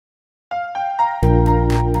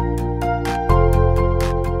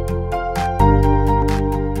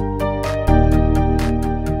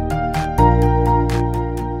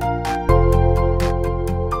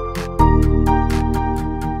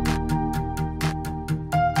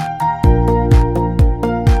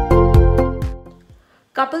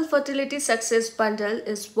Couple Fertility Success Bundle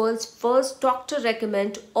is world's first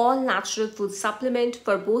doctor-recommend all-natural food supplement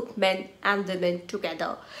for both men and women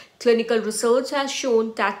together. Clinical research has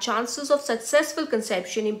shown that chances of successful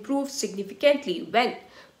conception improve significantly when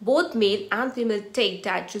both male and female take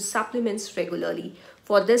dietary supplements regularly.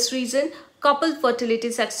 For this reason, Couple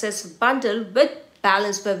Fertility Success Bundle with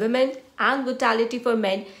Balance for Women and Vitality for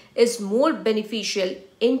Men is more beneficial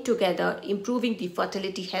in together improving the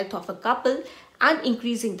fertility health of a couple and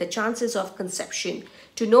increasing the chances of conception.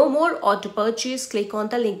 To know more or to purchase, click on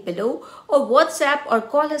the link below or WhatsApp or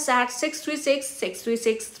call us at 636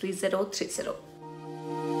 636 3030.